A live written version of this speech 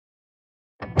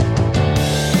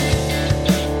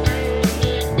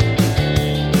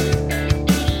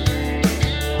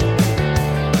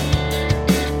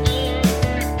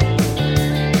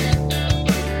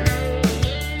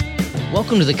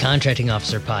Welcome to the Contracting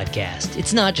Officer Podcast.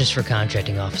 It's not just for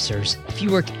contracting officers. If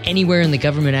you work anywhere in the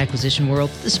government acquisition world,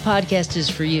 this podcast is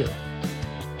for you.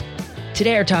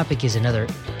 Today our topic is another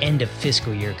end of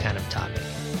fiscal year kind of topic.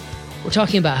 We're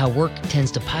talking about how work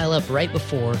tends to pile up right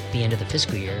before the end of the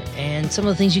fiscal year and some of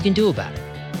the things you can do about it.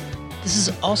 This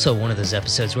is also one of those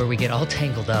episodes where we get all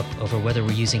tangled up over whether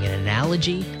we're using an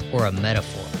analogy or a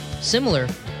metaphor. Similar,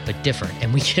 but different,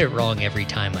 and we get it wrong every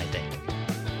time, I think.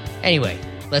 Anyway,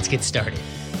 let's get started.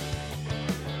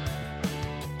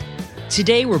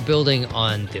 Today we're building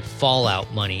on the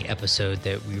Fallout Money episode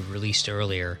that we released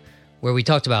earlier, where we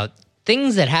talked about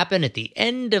things that happen at the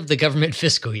end of the government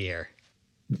fiscal year.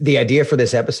 The idea for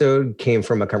this episode came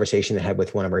from a conversation I had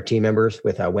with one of our team members,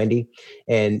 with Wendy,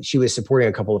 and she was supporting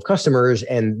a couple of customers,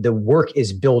 and the work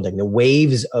is building. The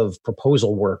waves of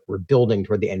proposal work were building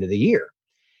toward the end of the year.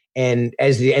 And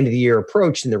as the end of the year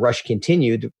approached and the rush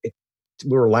continued,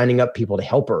 we were lining up people to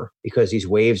help her because these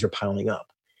waves are piling up.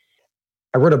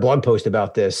 I wrote a blog post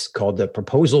about this called the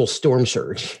Proposal Storm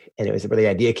Surge, and it was where the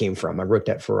idea came from. I wrote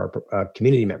that for our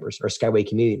community members, our Skyway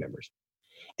community members.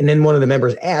 And then one of the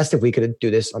members asked if we could do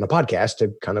this on a podcast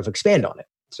to kind of expand on it.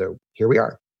 So here we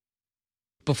are.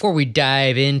 Before we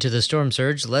dive into the storm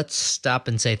surge, let's stop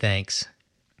and say thanks.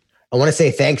 I want to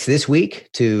say thanks this week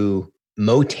to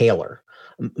Mo Taylor.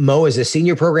 Mo is a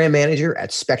senior program manager at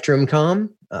SpectrumCom.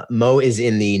 Mo is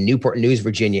in the Newport News,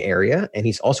 Virginia area, and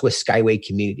he's also a Skyway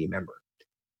community member.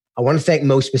 I want to thank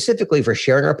Mo specifically for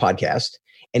sharing our podcast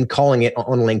and calling it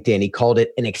on LinkedIn. He called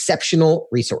it an exceptional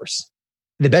resource.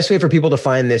 The best way for people to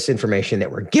find this information that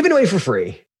we're giving away for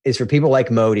free is for people like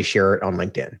Mo to share it on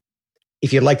LinkedIn.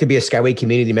 If you'd like to be a Skyway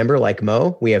community member like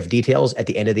Mo, we have details at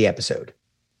the end of the episode.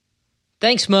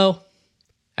 Thanks, Mo. All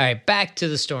right, back to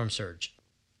the storm surge.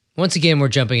 Once again, we're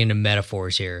jumping into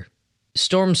metaphors here.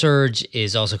 Storm surge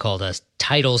is also called a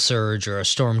tidal surge or a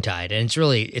storm tide, and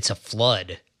it's a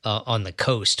flood on the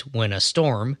coast when a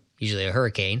storm, usually a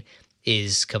hurricane,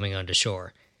 is coming onto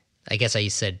shore. I guess I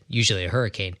said usually a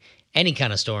hurricane. Any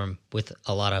kind of storm with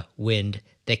a lot of wind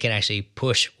that can actually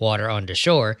push water onto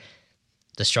shore,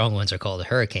 the strong ones are called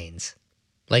hurricanes.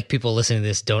 Like people listening to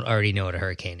this don't already know what a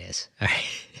hurricane is. All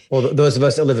right. Well, those of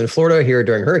us that live in Florida here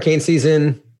during hurricane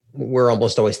season, we're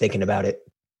almost always thinking about it.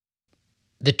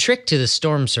 The trick to the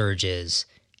storm surge is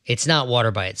it's not water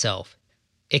by itself.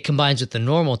 It combines with the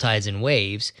normal tides and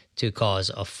waves to cause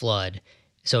a flood.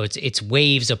 So it's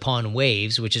waves upon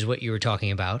waves, which is what you were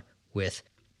talking about with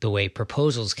the way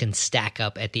proposals can stack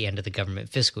up at the end of the government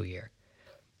fiscal year.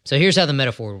 So here's how the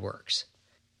metaphor works.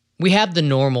 We have the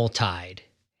normal tide.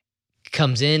 It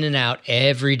comes in and out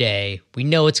every day. We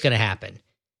know it's going to happen.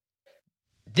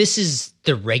 This is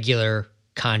the regular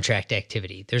contract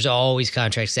activity. There's always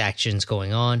contract actions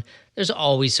going on. There's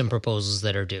always some proposals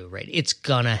that are due, right? It's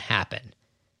going to happen.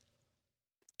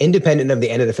 Independent of the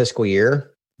end of the fiscal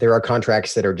year, there are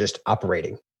contracts that are just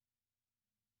operating.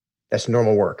 That's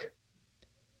normal work.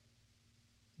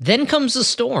 Then comes the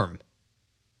storm.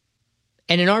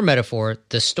 And in our metaphor,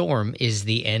 the storm is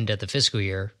the end of the fiscal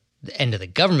year, the end of the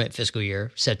government fiscal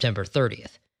year, September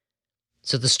 30th.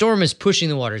 So the storm is pushing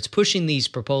the water. It's pushing these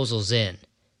proposals in.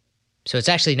 So it's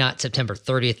actually not September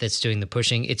 30th that's doing the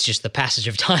pushing. It's just the passage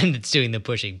of time that's doing the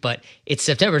pushing. But it's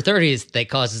September 30th that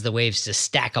causes the waves to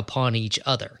stack upon each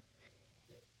other.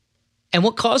 And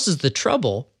what causes the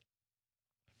trouble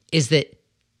is that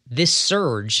this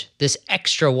surge, this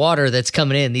extra water that's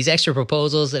coming in, these extra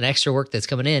proposals and extra work that's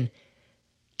coming in,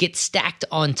 gets stacked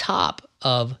on top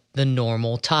of the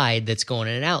normal tide that's going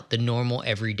in and out, the normal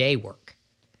everyday work.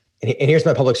 And here's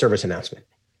my public service announcement.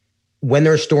 When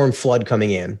there's storm flood coming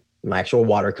in, actual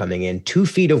water coming in, 2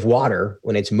 feet of water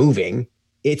when it's moving,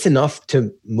 it's enough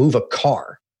to move a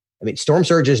car. I mean, storm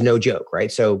surge is no joke,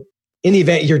 right? So in the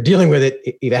event you're dealing with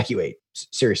it, evacuate.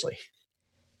 Seriously.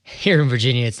 Here in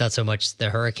Virginia, it's not so much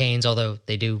the hurricanes, although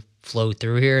they do flow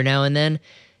through here now and then.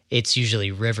 It's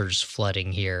usually rivers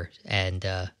flooding here. And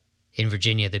in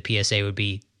Virginia, the PSA would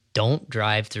be, don't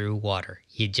drive through water.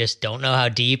 You just don't know how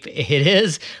deep it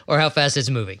is or how fast it's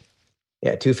moving.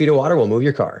 Yeah, 2 feet of water will move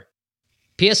your car.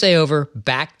 PSA over,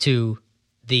 back to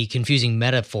the confusing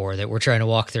metaphor that we're trying to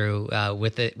walk through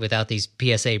without these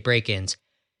PSA break-ins.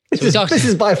 So this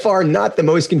is by far not the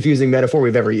most confusing metaphor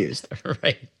we've ever used.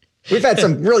 Right. We've had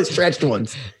some really stretched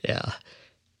ones. Yeah.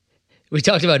 We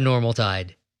talked about normal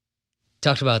tide.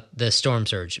 Talked about the storm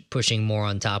surge, pushing more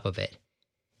on top of it.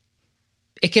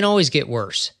 It can always get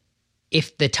worse.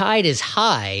 If the tide is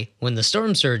high when the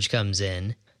storm surge comes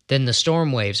in, then the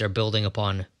storm waves are building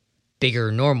upon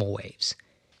bigger normal waves.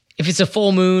 If it's a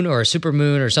full moon or a super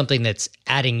moon or something that's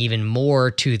adding even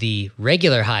more to the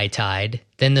regular high tide,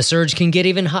 then the surge can get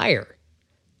even higher.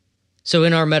 So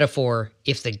in our metaphor,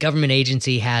 if the government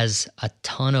agency has a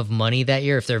ton of money that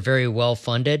year, if they're very well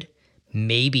funded,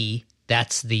 maybe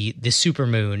that's the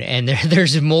supermoon and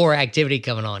there's more activity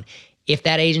coming on. If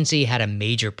that agency had a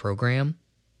major program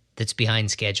that's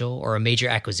behind schedule or a major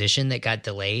acquisition that got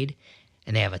delayed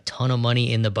and they have a ton of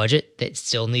money in the budget that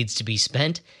still needs to be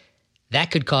spent, that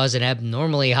could cause an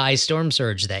abnormally high storm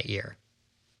surge that year.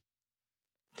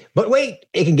 But wait,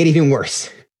 it can get even worse.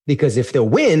 Because if the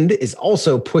wind is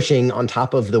also pushing on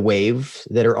top of the waves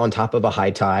that are on top of a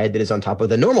high tide that is on top of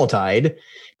the normal tide,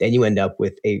 then you end up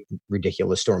with a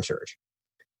ridiculous storm surge.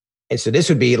 And so this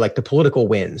would be like the political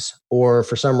winds, or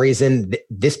for some reason,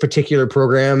 this particular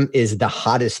program is the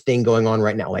hottest thing going on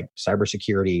right now, like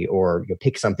cybersecurity, or you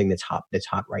pick something that's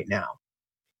hot right now.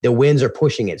 The winds are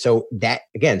pushing it. So that,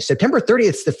 again, September 30th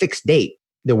is the fixed date.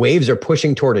 The waves are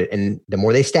pushing toward it. And the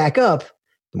more they stack up,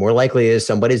 the more likely it is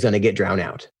somebody's going to get drowned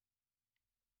out.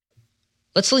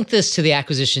 Let's link this to the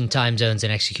acquisition time zones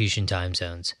and execution time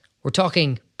zones. We're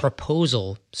talking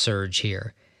proposal surge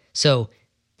here. So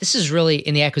this is really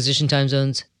in the acquisition time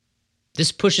zones.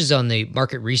 This pushes on the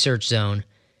market research zone,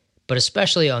 but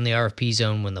especially on the RFP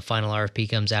zone when the final RFP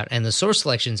comes out, and the source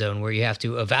selection zone where you have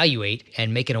to evaluate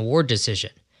and make an award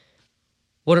decision.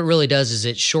 What it really does is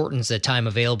it shortens the time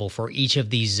available for each of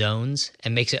these zones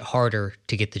and makes it harder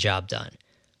to get the job done.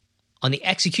 On the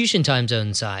execution time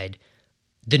zone side,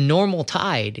 the normal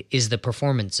tide is the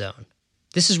performance zone.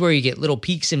 This is where you get little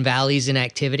peaks and valleys in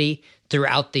activity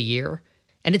throughout the year.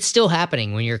 And it's still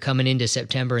happening when you're coming into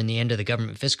September and the end of the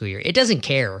government fiscal year. It doesn't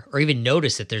care or even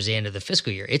notice that there's the end of the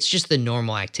fiscal year. It's just the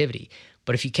normal activity.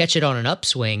 But if you catch it on an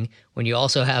upswing, when you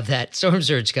also have that storm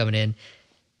surge coming in,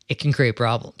 it can create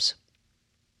problems.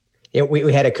 Yeah,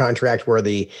 we had a contract where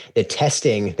the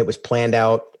testing that was planned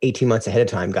out 18 months ahead of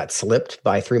time got slipped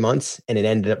by 3 months, and it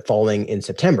ended up falling in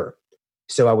September.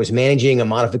 So I was managing a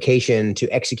modification to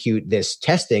execute this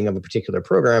testing of a particular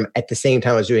program at the same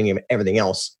time I was doing everything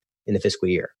else in the fiscal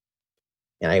year.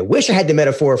 And I wish I had the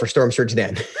metaphor for storm surge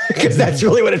then, because that's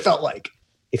really what it felt like.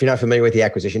 If you're not familiar with the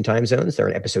acquisition time zones, they're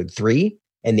in episode 3,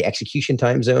 and the execution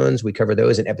time zones, we cover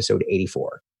those in episode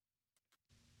 84.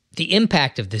 The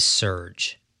impact of this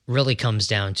surge really comes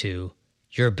down to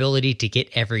your ability to get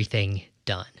everything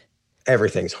done.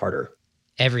 Everything's harder.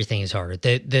 Everything is harder.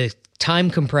 The time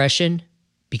compression,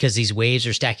 because these waves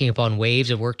are stacking upon waves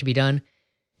of work to be done,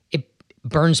 it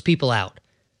burns people out.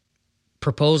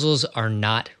 Proposals are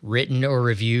not written or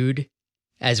reviewed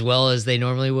as well as they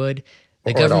normally would.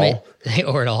 The government,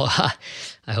 or at all.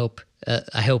 I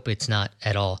hope it's not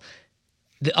at all.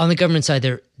 On the government side,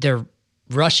 they're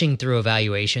rushing through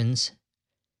evaluations.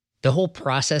 The whole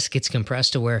process gets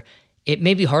compressed to where it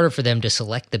may be harder for them to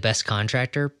select the best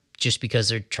contractor just because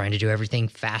they're trying to do everything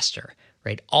faster,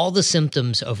 right? All the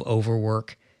symptoms of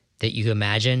overwork that you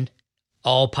imagine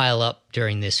all pile up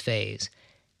during this phase.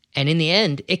 And in the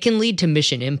end, it can lead to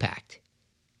mission impact.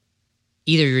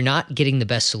 Either you're not getting the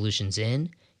best solutions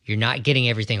in, you're not getting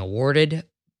everything awarded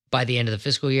by the end of the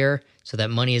fiscal year, so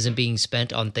that money isn't being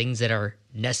spent on things that are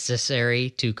necessary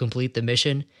to complete the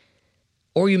mission,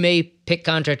 or you may pick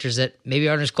contractors that maybe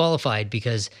aren't as qualified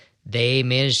because they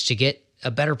managed to get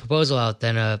a better proposal out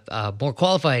than a more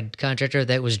qualified contractor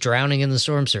that was drowning in the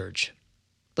storm surge.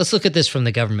 Let's look at this from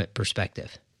the government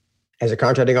perspective. As a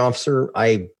contracting officer,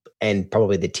 and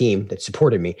probably the team that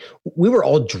supported me, we were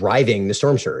all driving the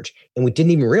storm surge, and we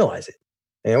didn't even realize it.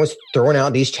 And I was throwing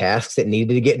out these tasks that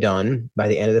needed to get done by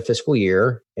the end of the fiscal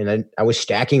year, and I was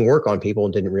stacking work on people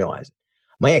and didn't realize it.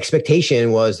 My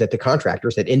expectation was that the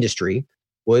contractors, that industry,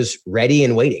 was ready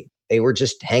and waiting. They were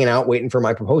just hanging out waiting for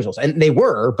my proposals. And they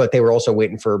were, but they were also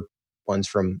waiting for ones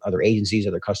from other agencies,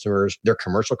 other customers, their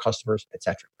commercial customers, et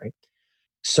cetera, right?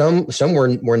 Some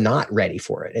were not ready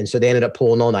for it. And so they ended up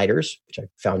pulling all-nighters, which I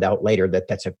found out later that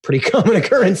that's a pretty common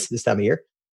occurrence this time of year.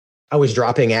 I was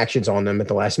dropping actions on them at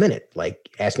the last minute, like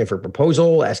asking for a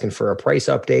proposal, asking for a price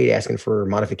update, asking for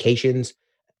modifications.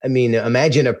 I mean,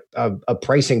 imagine a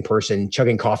pricing person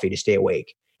chugging coffee to stay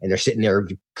awake. And they're sitting there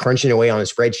crunching away on a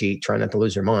spreadsheet, trying not to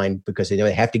lose their mind because they know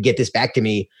they have to get this back to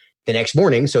me the next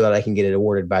morning so that I can get it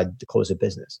awarded by the close of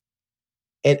business.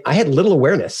 And I had little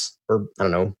awareness, or I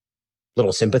don't know,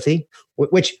 little sympathy,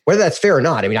 which whether that's fair or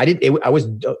not. I mean, I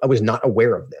was not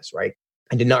aware of this, right?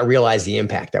 I did not realize the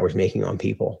impact I was making on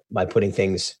people by putting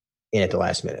things in at the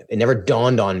last minute. It never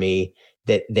dawned on me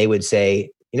that they would say,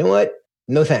 you know what?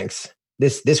 No, thanks.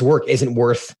 This work isn't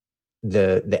worth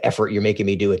the effort you're making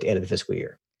me do at the end of the fiscal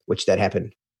year, which that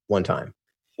happened one time.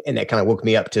 And that kind of woke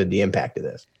me up to the impact of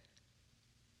this.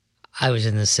 I was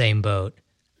in the same boat.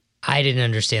 I didn't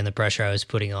understand the pressure I was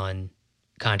putting on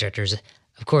contractors.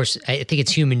 Of course, I think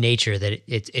it's human nature that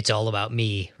it's all about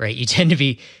me, right? You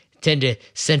tend to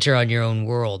center on your own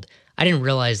world. I didn't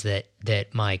realize that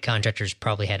my contractors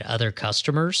probably had other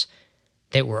customers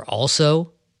that were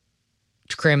also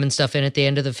cramming stuff in at the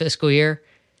end of the fiscal year.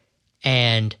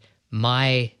 And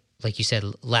my, like you said,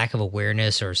 lack of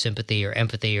awareness or sympathy or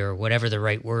empathy or whatever the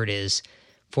right word is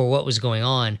for what was going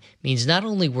on means not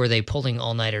only were they pulling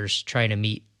all-nighters trying to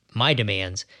meet my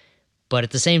demands, but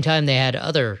at the same time they had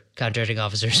other contracting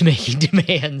officers making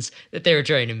demands that they were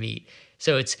trying to meet.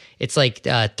 So it's like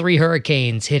 3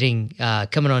 hurricanes hitting,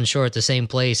 coming on shore at the same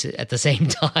place at the same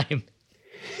time.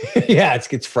 Yeah,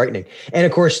 it's frightening. And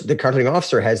of course, the contracting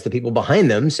officer has the people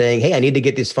behind them saying, hey, I need to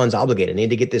get these funds obligated. I need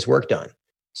to get this work done.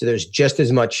 So there's just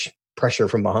as much pressure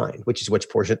from behind, which is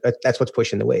that's what's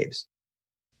pushing the waves.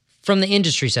 From the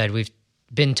industry side, we've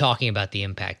been talking about the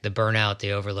impact, the burnout,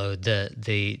 the overload,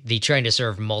 the trying to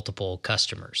serve multiple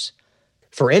customers.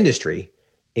 For industry,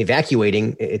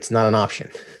 evacuating, it's not an option,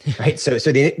 right? So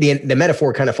the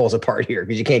metaphor kind of falls apart here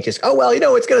because you can't just, oh, well,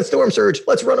 it's going to storm surge.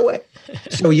 Let's run away.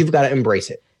 So you've got to embrace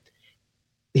it.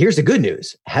 Here's the good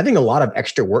news. Having a lot of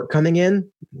extra work coming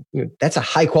in, that's a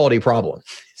high quality problem.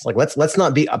 It's like, let's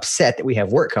not be upset that we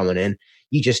have work coming in.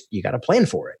 You got to plan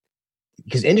for it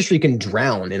because industry can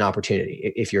drown in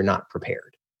opportunity if you're not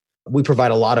prepared. We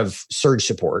provide a lot of surge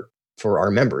support for our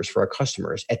members, for our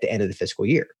customers at the end of the fiscal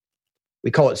year.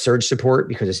 We call it surge support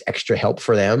because it's extra help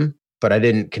for them, but I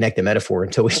didn't connect the metaphor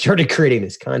until we started creating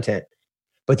this content.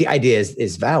 But the idea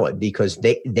is valid because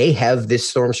they have this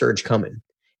storm surge coming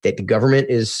that the government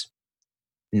is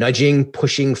nudging,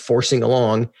 pushing, forcing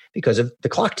along because of the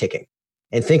clock ticking.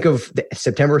 And think of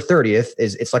September 30th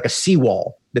it's like a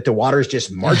seawall that the water is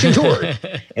just marching toward.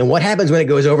 And what happens when it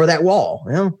goes over that wall?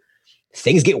 Well,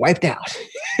 things get wiped out.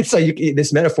 So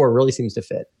this metaphor really seems to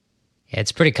fit. Yeah,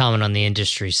 it's pretty common on the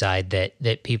industry side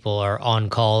that people are on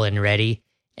call and ready,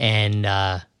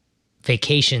 and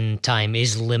vacation time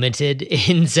is limited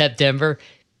in September.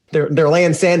 They're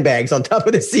laying sandbags on top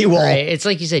of the seawall. Right. It's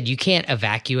like you said, you can't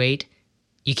evacuate.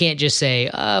 You can't just say,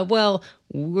 well,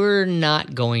 we're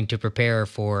not going to prepare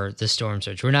for the storm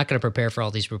surge. We're not going to prepare for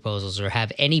all these proposals or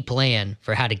have any plan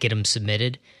for how to get them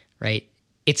submitted, right?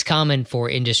 It's common for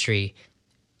industry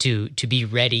to be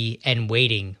ready and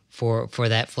waiting for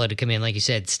that flood to come in. Like you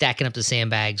said, stacking up the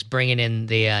sandbags, bringing in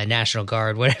the National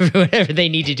Guard, whatever they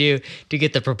need to do to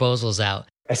get the proposals out.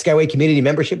 A Skyway community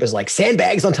membership is like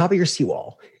sandbags on top of your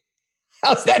seawall.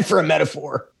 How's that for a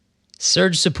metaphor?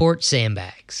 Surge support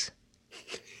sandbags.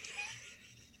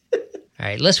 All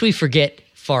right, lest we forget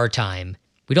FAR time,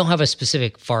 we don't have a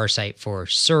specific FAR site for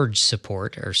surge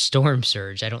support or storm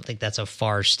surge. I don't think that's a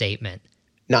FAR statement.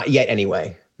 Not yet,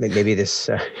 anyway. Maybe this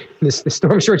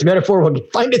storm surge metaphor will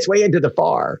find its way into the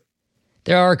FAR.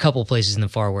 There are a couple places in the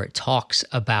FAR where it talks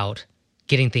about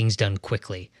getting things done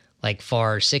quickly, like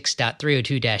FAR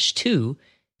 6.302-2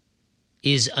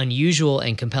 is unusual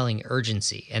and compelling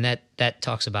urgency, and that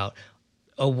talks about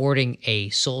awarding a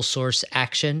sole source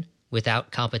action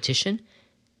without competition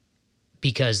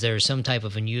because there's some type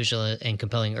of unusual and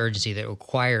compelling urgency that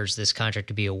requires this contract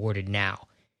to be awarded now.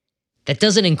 That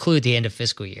doesn't include the end of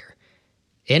fiscal year.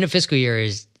 The end of fiscal year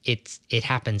it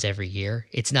happens every year.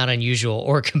 It's not unusual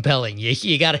or compelling.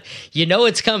 You gotta,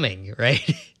 it's coming,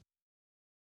 right?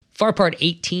 FAR Part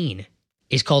 18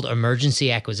 is called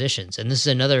emergency acquisitions. And this is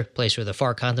another place where the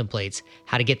FAR contemplates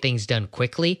how to get things done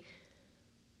quickly,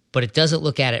 but it doesn't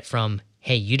look at it from,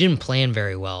 hey, you didn't plan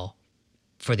very well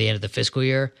for the end of the fiscal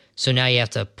year, so now you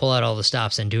have to pull out all the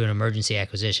stops and do an emergency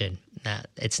acquisition.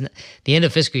 It's not, the end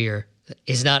of fiscal year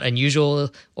is not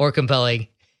unusual or compelling.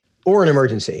 Or an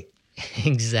emergency.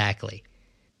 Exactly.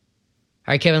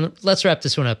 All right, Kevin, let's wrap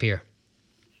this one up here.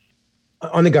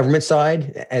 On the government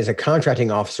side, as a contracting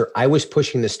officer, I was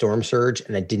pushing the storm surge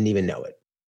and I didn't even know it.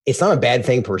 It's not a bad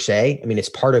thing per se. I mean, it's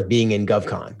part of being in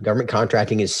GovCon. Government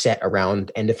contracting is set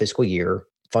around end of fiscal year.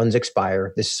 Funds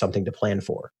expire. This is something to plan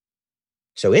for.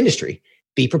 So industry,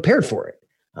 be prepared for it.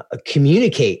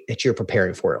 Communicate that you're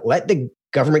preparing for it. Let the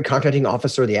government contracting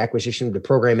officer, the acquisition, the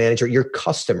program manager, your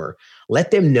customer,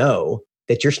 let them know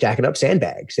that you're stacking up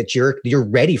sandbags, that you're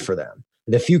ready for them.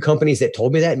 The few companies that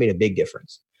told me that made a big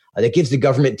difference. That gives the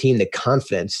government team the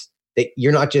confidence that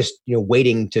you're not just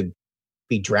waiting to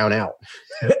be drowned out.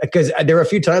 Because there were a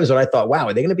few times when I thought, wow,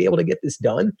 are they going to be able to get this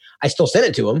done? I still sent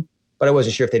it to them, but I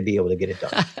wasn't sure if they'd be able to get it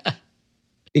done.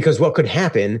 Because what could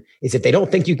happen is if they don't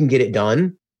think you can get it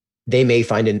done, they may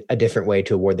find a different way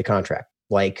to award the contract,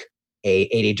 like a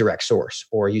 8A direct source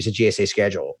or use a GSA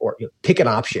schedule or pick an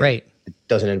option right. that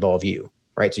doesn't involve you,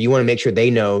 right? So you want to make sure they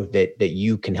know that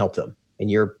you can help them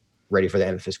and you're ready for the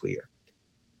end of the fiscal year.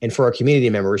 And for our community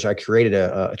members, I created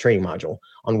a training module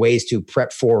on ways to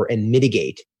prep for and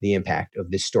mitigate the impact of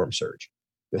this storm surge.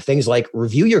 There are things like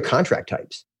review your contract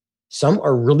types. Some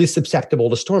are really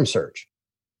susceptible to storm surge.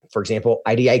 For example,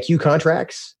 IDIQ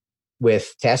contracts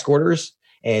with task orders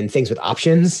and things with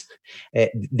options.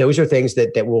 Those are things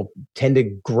that will tend to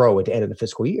grow at the end of the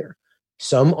fiscal year.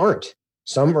 Some aren't.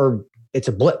 Some are, it's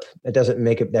a blip. It doesn't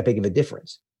make it that big of a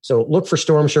difference. So look for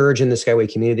storm surge in the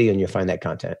Skyway community and you'll find that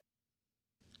content.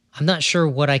 I'm not sure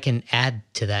what I can add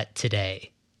to that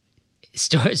today.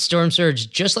 Storm surge,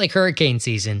 just like hurricane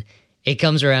season, it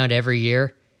comes around every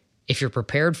year. If you're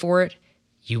prepared for it,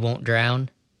 you won't drown.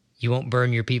 You won't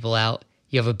burn your people out.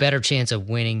 You have a better chance of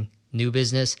winning new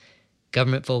business.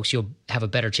 Government folks, you'll have a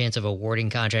better chance of awarding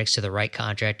contracts to the right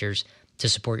contractors to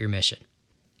support your mission.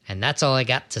 And that's all I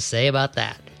got to say about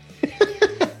that.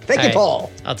 Thank you,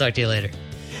 Paul. I'll talk to you later.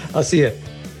 I'll see you.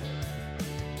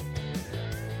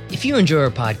 If you enjoy our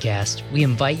podcast, we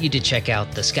invite you to check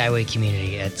out the Skyway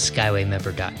community at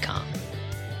skywaymember.com.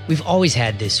 We've always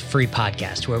had this free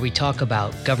podcast where we talk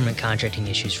about government contracting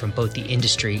issues from both the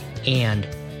industry and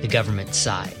the government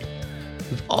side.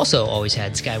 We've also always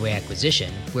had Skyway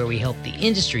Acquisition, where we help the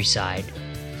industry side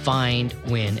find,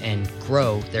 win, and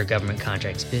grow their government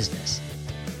contracts business.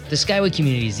 The Skyway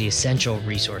community is the essential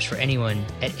resource for anyone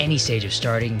at any stage of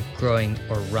starting, growing,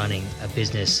 or running a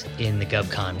business in the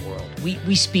GovCon world.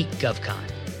 We speak GovCon.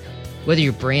 Whether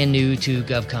you're brand new to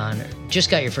GovCon, or just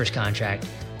got your first contract,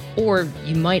 or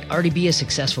you might already be a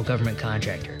successful government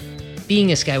contractor,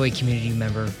 being a Skyway community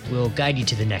member will guide you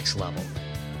to the next level.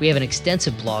 We have an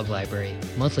extensive blog library,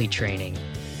 monthly training.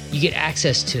 You get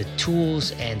access to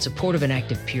tools and supportive and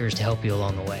active peers to help you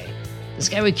along the way. The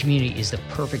Skyway community is the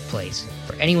perfect place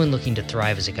for anyone looking to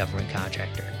thrive as a government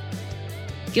contractor.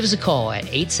 Give us a call at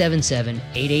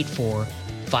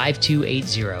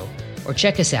 877-884-5280 or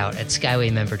check us out at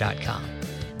skywaymember.com.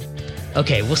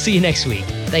 Okay, we'll see you next week.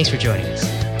 Thanks for joining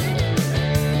us.